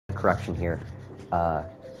correction here.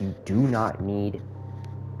 You do not need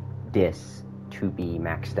Dis to be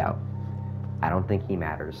maxed out. I don't think he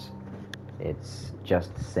matters. It's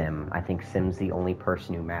just Sim. I think Sim's the only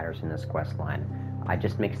person who matters in this quest line. I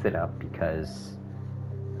just mixed it up because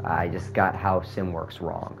I just got how Sim works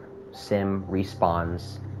wrong. Sim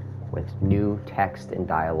respawns with new text and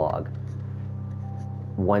dialogue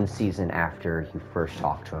one season after you first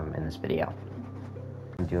talk to him in this video.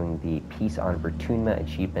 I'm doing the Piece on Vertunma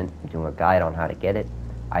achievement. I'm doing a guide on how to get it.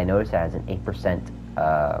 I noticed it has an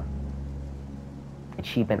 8%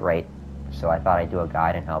 achievement rate, so I thought I'd do a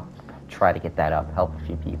guide and try to get that up, help a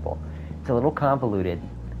few people. It's a little convoluted,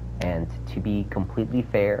 and to be completely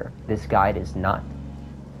fair, this guide is not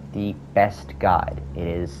the best guide. It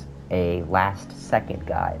is a last-second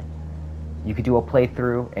guide. You could do a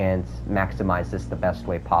playthrough and maximize this the best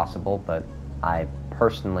way possible, but I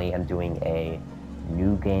personally am doing a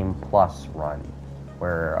New Game Plus run,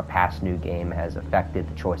 where a past New Game has affected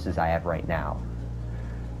the choices I have right now.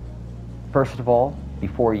 First of all,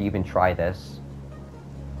 before you even try this,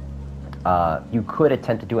 you could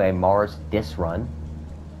attempt to do a Mars Dis run,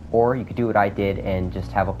 or you could do what I did and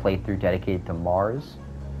just have a playthrough dedicated to Mars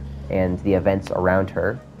and the events around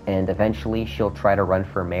her, and eventually she'll try to run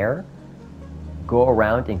for mayor. Go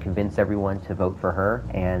around and convince everyone to vote for her,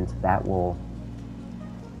 and that will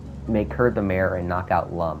make her the mayor and knock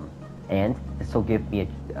out Lum. And this will give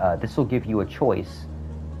you a choice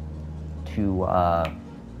to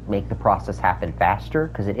make the process happen faster,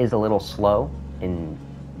 because it is a little slow in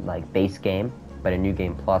like base game, but in New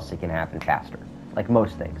Game Plus it can happen faster, like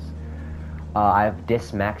most things. I have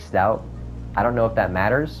Dis maxed out. I don't know if that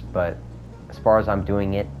matters, but as far as I'm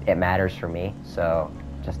doing it, it matters for me. So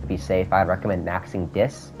just to be safe, I'd recommend maxing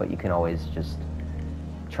Dis, but you can always just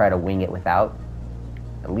try to wing it without.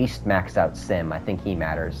 At least max out Sim. I think he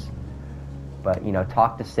matters. But, you know,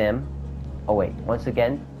 talk to Sim. Oh wait, once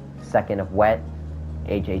again, second of wet,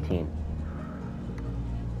 age 18.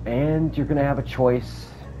 And you're gonna have a choice.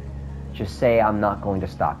 Just say, I'm not going to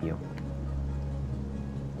stop you.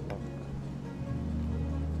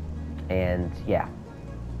 And yeah,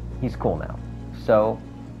 he's cool now. So,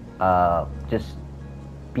 just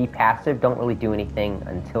be passive, don't really do anything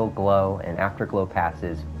until Glow, and after Glow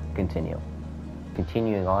passes, continue.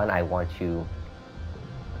 Continuing on, I want to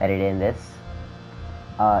edit in this.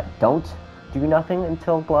 Don't do nothing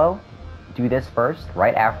until Glow. Do this first,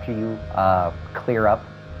 right after you clear up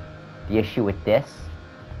the issue with this.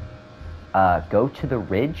 Go to the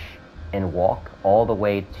ridge and walk all the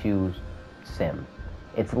way to Sim.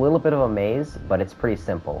 It's a little bit of a maze, but it's pretty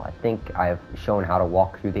simple. I think I've shown how to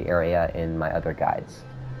walk through the area in my other guides.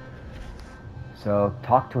 So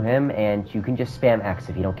talk to him, and you can just spam X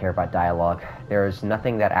if you don't care about dialogue. There's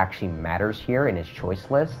nothing that actually matters here in his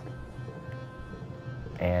choice list,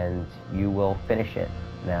 and you will finish it.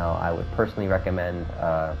 Now, I would personally recommend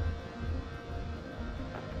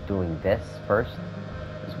doing this first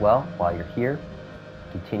as well while you're here.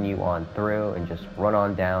 Continue on through and just run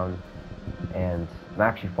on down. And I'm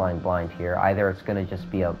actually flying blind here. Either it's going to just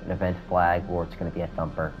be an event flag, or it's going to be a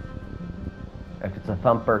thumper. If it's a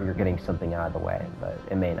thumper, you're getting something out of the way, but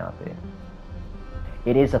it may not be.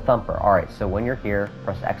 It is a thumper. Alright, so when you're here,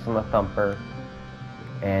 press X on the thumper,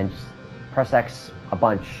 and just press X a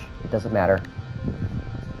bunch. It doesn't matter.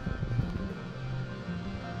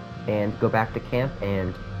 And go back to camp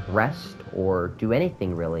and rest, or do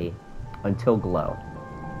anything really, until Glow.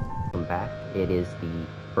 Come back. It is the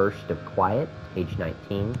first of Quiet, age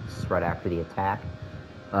 19. This is right after the attack.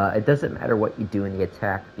 It doesn't matter what you do in the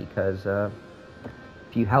attack, because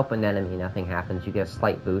if you help an enemy, nothing happens. You get a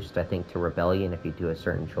slight boost, I think, to Rebellion if you do a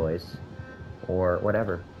certain choice, or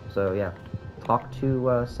whatever. So yeah, talk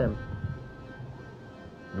to Sim.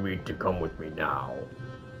 You need to come with me now.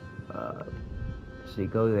 So you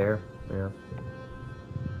go there, yeah.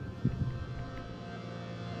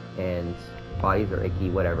 And bodies are icky,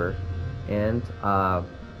 whatever. And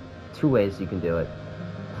two ways you can do it.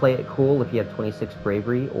 Play it cool if you have 26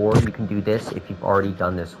 bravery, or you can do this if you've already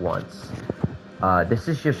done this once. This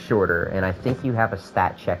is just shorter, and I think you have a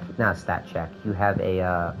stat check. Not a stat check. You have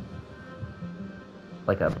a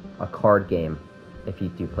like a card game if you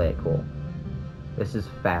do play it cool. This is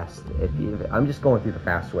fast. I'm just going through the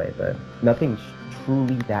fast way, but nothing's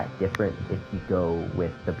truly that different if you go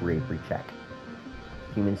with the bravery check.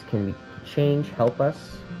 Humans can change, help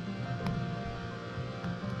us.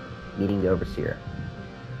 Meeting the Overseer.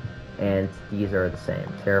 And these are the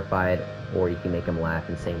same. Terrified, or you can make him laugh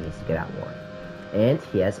and say he needs to get out more. And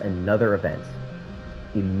he has another event.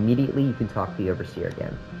 Immediately you can talk to the Overseer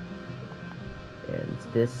again. And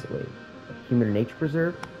this, wait, Human Nature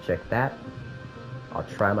Preserve, check that. I'll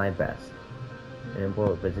try my best. And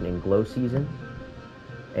we're visiting glow season.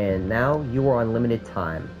 And now you are on limited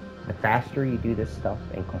time. The faster you do this stuff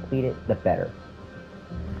and complete it, the better.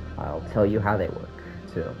 I'll tell you how they work,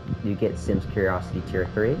 too. You get Sims Curiosity Tier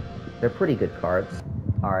 3. They're pretty good cards.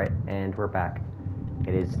 Alright, and we're back.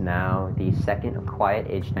 It is now the 2nd of Quiet,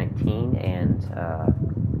 age 19, and,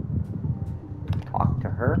 talk to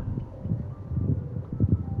her.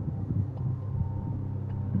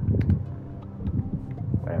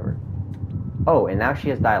 Whatever. Oh, and now she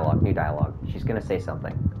has dialogue, new dialogue. She's gonna say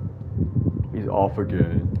something. He's off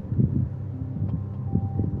again.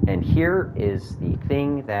 And here is the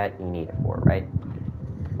thing that you need it for, right?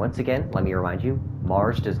 Once again, let me remind you,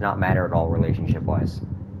 Mars does not matter at all relationship-wise.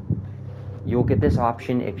 You'll get this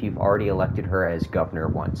option if you've already elected her as governor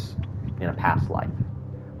once, in a past life.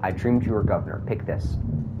 I dreamed you were governor, pick this.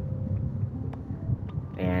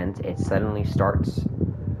 And it suddenly starts,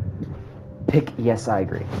 pick yes, I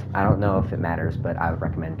agree. I don't know if it matters, but I would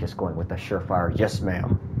recommend just going with a surefire yes,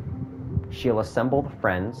 ma'am. She'll assemble the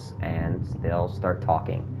friends, and they'll start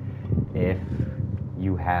talking. If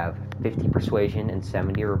you have 50 persuasion and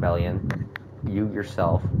 70 rebellion, you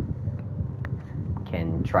yourself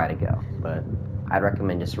can try to go. But I'd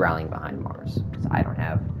recommend just rallying behind Mars, because I don't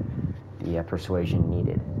have the persuasion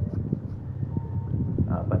needed.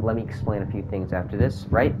 But let me explain a few things after this,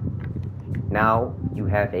 right? Now you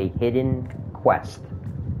have a hidden quest.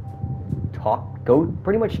 Go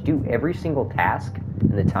pretty much do every single task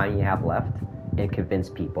in the time you have left and convince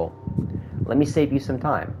people. Let me save you some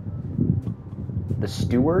time. The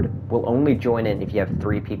steward will only join in if you have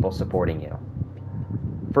 3 people supporting you.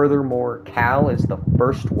 Furthermore, Cal is the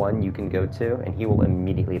first one you can go to, and he will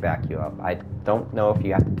immediately back you up. I don't know if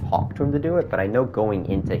you have to talk to him to do it, but I know going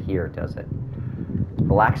into here does it.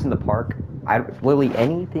 Relax in the park. Literally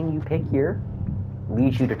anything you pick here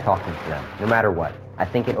leads you to talking to them, no matter what. I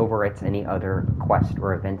think it overwrites any other quest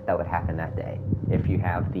or event that would happen that day, if you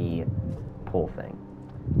have the pull thing.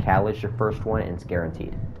 Cal is your first one, and it's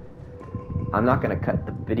guaranteed. I'm not going to cut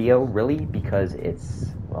the video, really, because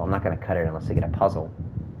well, I'm not going to cut it unless I get a puzzle.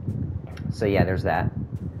 So yeah, there's that.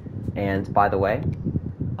 And, by the way,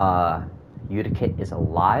 Utikit is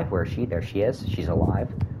alive. Where is she? There she is. She's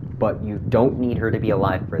alive. But you don't need her to be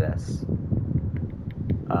alive for this.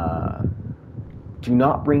 Do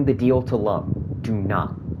not bring the deal to Lum. Do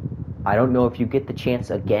not. I don't know if you get the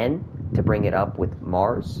chance again to bring it up with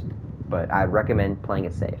Mars, but I recommend playing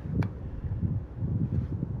it safe.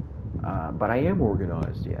 But I am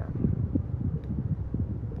organized, yeah.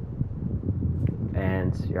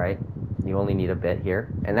 And, right, you only need a bit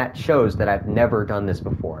here. And that shows that I've never done this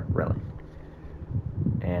before, really.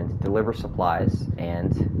 And deliver supplies,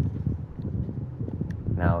 and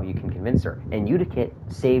now you can convince her. And Utikit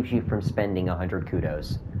saves you from spending 100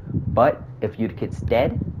 kudos. But if Utikit's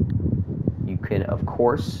dead, you can, of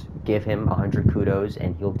course, give him 100 kudos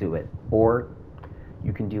and he'll do it. Or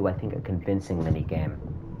you can do, I think, a convincing minigame.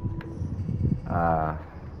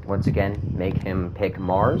 Once again, make him pick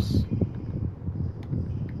Mars.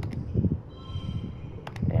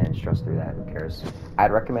 And stress through that, who cares?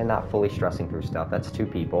 I'd recommend not fully stressing through stuff. That's 2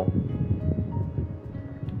 people.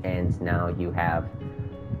 And now you have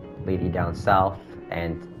Lady Down South,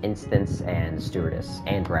 and Instance, and Stewardess,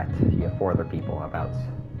 and Brett. You have 4 other people about.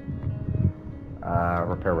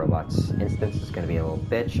 Repair robots. Instance is going to be a little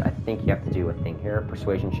bitch. I think you have to do a thing here.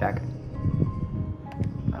 Persuasion check.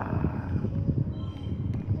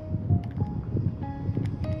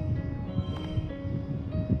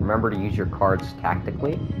 Remember to use your cards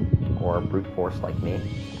tactically, or brute force like me,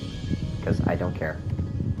 because I don't care.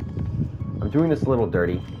 I'm doing this a little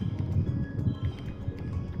dirty.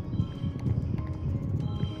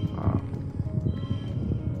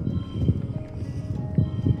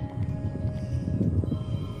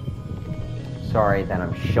 Sorry that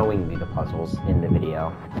I'm showing you the puzzles in the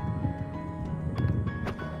video,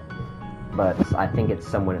 but I think it's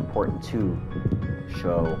somewhat important to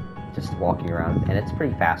show just walking around, and it's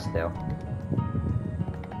pretty fast though.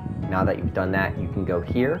 Now that you've done that, you can go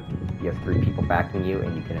here. You have 3 people backing you,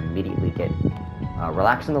 and you can immediately get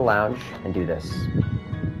relax in the lounge and do this.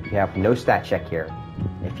 You have no stat check here.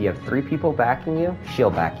 If you have 3 people backing you, she'll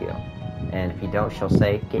back you, and if you don't, she'll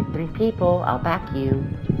say, "Get 3 people, I'll back you."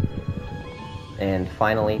 And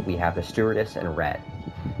finally, we have the Stewardess and Rhett.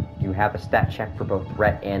 You have a stat check for both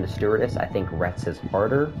Rhett and the Stewardess. I think Rhett's is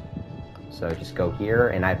harder. So just go here,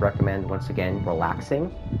 and I'd recommend, once again,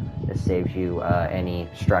 relaxing. This saves you any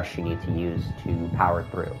stress you need to use to power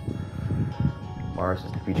through. Mars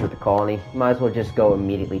is the future of the colony. Might as well just go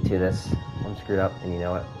immediately to this. I'm screwed up, and you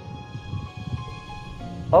know it.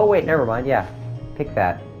 Oh, wait, never mind, yeah. Pick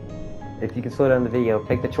that. if you can slow down the video,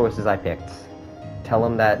 pick the choices I picked. Tell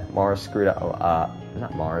him that Mars screwed up,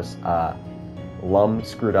 not Mars, Lum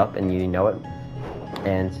screwed up and you know it,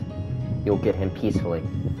 and you'll get him peacefully.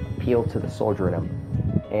 Appeal to the soldier in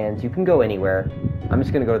him. And you can go anywhere. I'm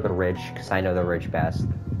just gonna go to the ridge, because I know the ridge best.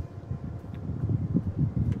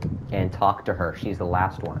 And talk to her. She's the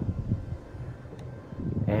last one.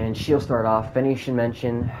 And she'll start off. Venetian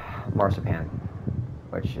mention marzipan,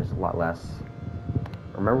 which is a lot less.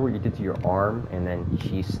 Remember what you did to your arm, and then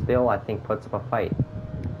she still, I think, puts up a fight.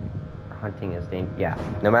 Hunting is dangerous. Yeah,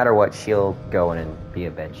 no matter what, she'll go in and be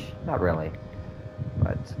a bitch. Not really,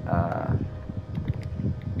 but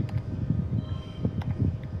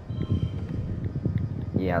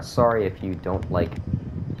yeah. Sorry if you don't like.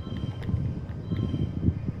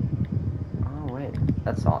 Oh wait,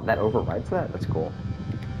 that's all. That overrides that. That's cool.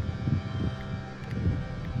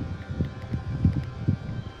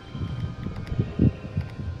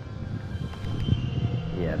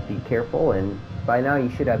 Yeah, be careful, and by now you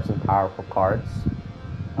should have some powerful cards.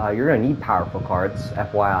 You're gonna need powerful cards,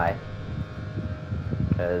 FYI,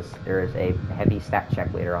 because there is a heavy stat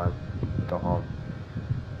check later on. Go home.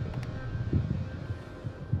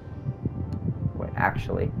 Wait,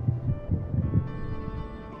 actually.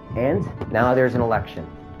 And now there's an election.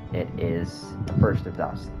 It is the first of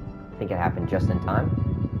dust. I think it happened just in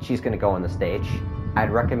time. She's gonna go on the stage.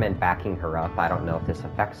 I'd recommend backing her up. I don't know if this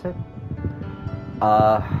affects it.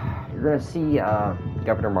 You're gonna see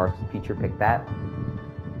Governor Mars' future pick that.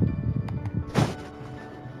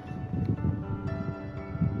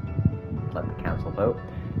 Let the council vote.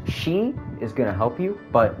 She is gonna help you,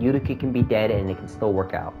 but Utica can be dead and it can still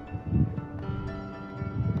work out.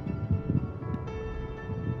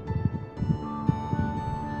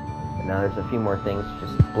 And now there's a few more things.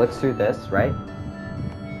 Just blitz through this, right?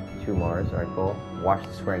 2 Mars, alright, cool. Watch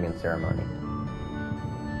the swearing-in ceremony.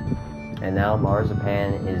 And now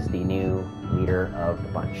Marzipan is the new leader of the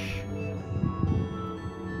bunch.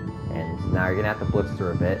 And now you're gonna have to blitz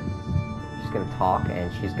through a bit. She's gonna talk,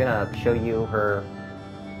 and she's gonna show you her,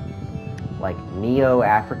 like,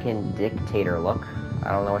 neo-African dictator look.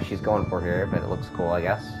 I don't know what she's going for here, but it looks cool, I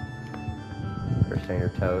guess. Put her on your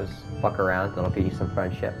toes. Fuck around, that'll give you some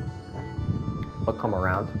friendship. But come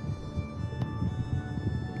around.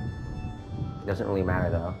 Doesn't really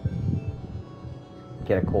matter, though.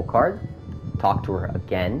 Get a cool card, talk to her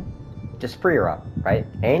again, just free her up, right?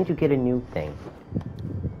 And you get a new thing.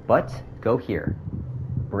 But go here.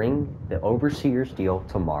 Bring the Overseer's deal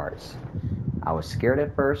to Mars. I was scared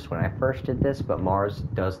at first when I first did this, but Mars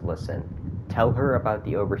does listen. Tell her about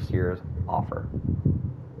the Overseer's offer.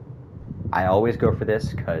 I always go for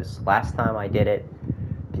this because last time I did it,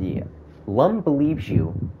 the Lum believes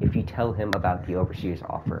you if you tell him about the Overseer's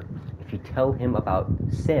offer. If you tell him about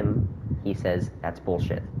Sim, he says that's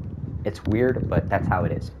bullshit. It's weird, but that's how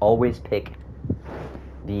it is. Always pick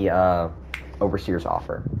the Overseer's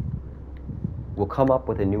offer. We'll come up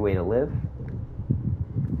with a new way to live,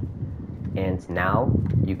 and now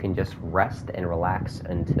you can just rest and relax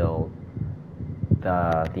until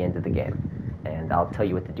the end of the game, and I'll tell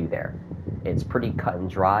you what to do there. It's pretty cut and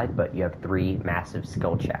dry, but you have 3 massive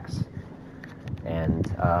skill checks,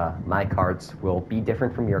 and my cards will be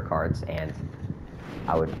different from your cards, and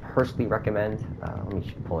I would personally recommend, let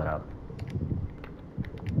me pull it up,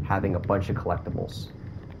 having a bunch of collectibles.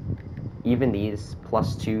 Even these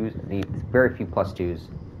 +2s, the very few +2s,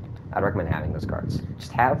 I'd recommend having those cards.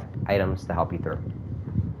 Just have items to help you through.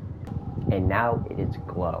 And now it is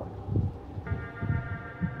Glow.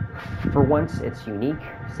 For once, it's unique,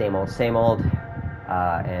 same old, same old.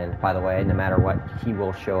 And by the way, no matter what, he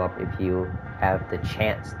will show up if you have the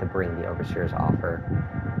chance to bring the Overseer's offer.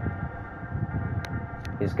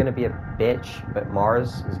 He's gonna be a bitch, but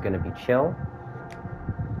Mars is gonna be chill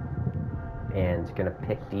and gonna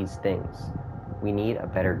pick these things. We need a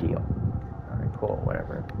better deal. Alright, cool,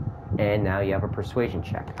 whatever. And now you have a persuasion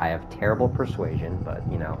check. I have terrible persuasion, but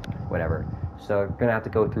you know, whatever. So you're gonna have to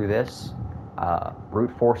go through this.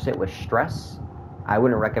 Brute force it with stress. I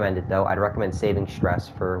wouldn't recommend it though. I'd recommend saving stress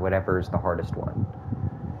for whatever is the hardest one.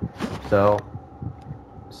 So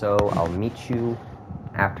I'll meet you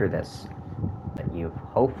after this. You've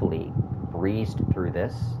hopefully breezed through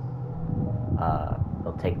this.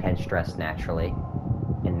 He'll take 10 stress naturally.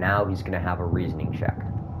 And now he's going to have a reasoning check.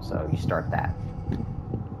 So you start that.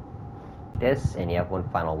 This, and you have one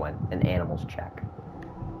final one, an animals check.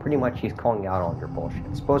 Pretty much he's calling out all your bullshit.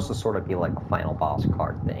 It's supposed to sort of be like a final boss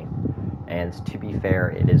card thing. And to be fair,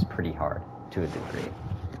 it is pretty hard to a degree.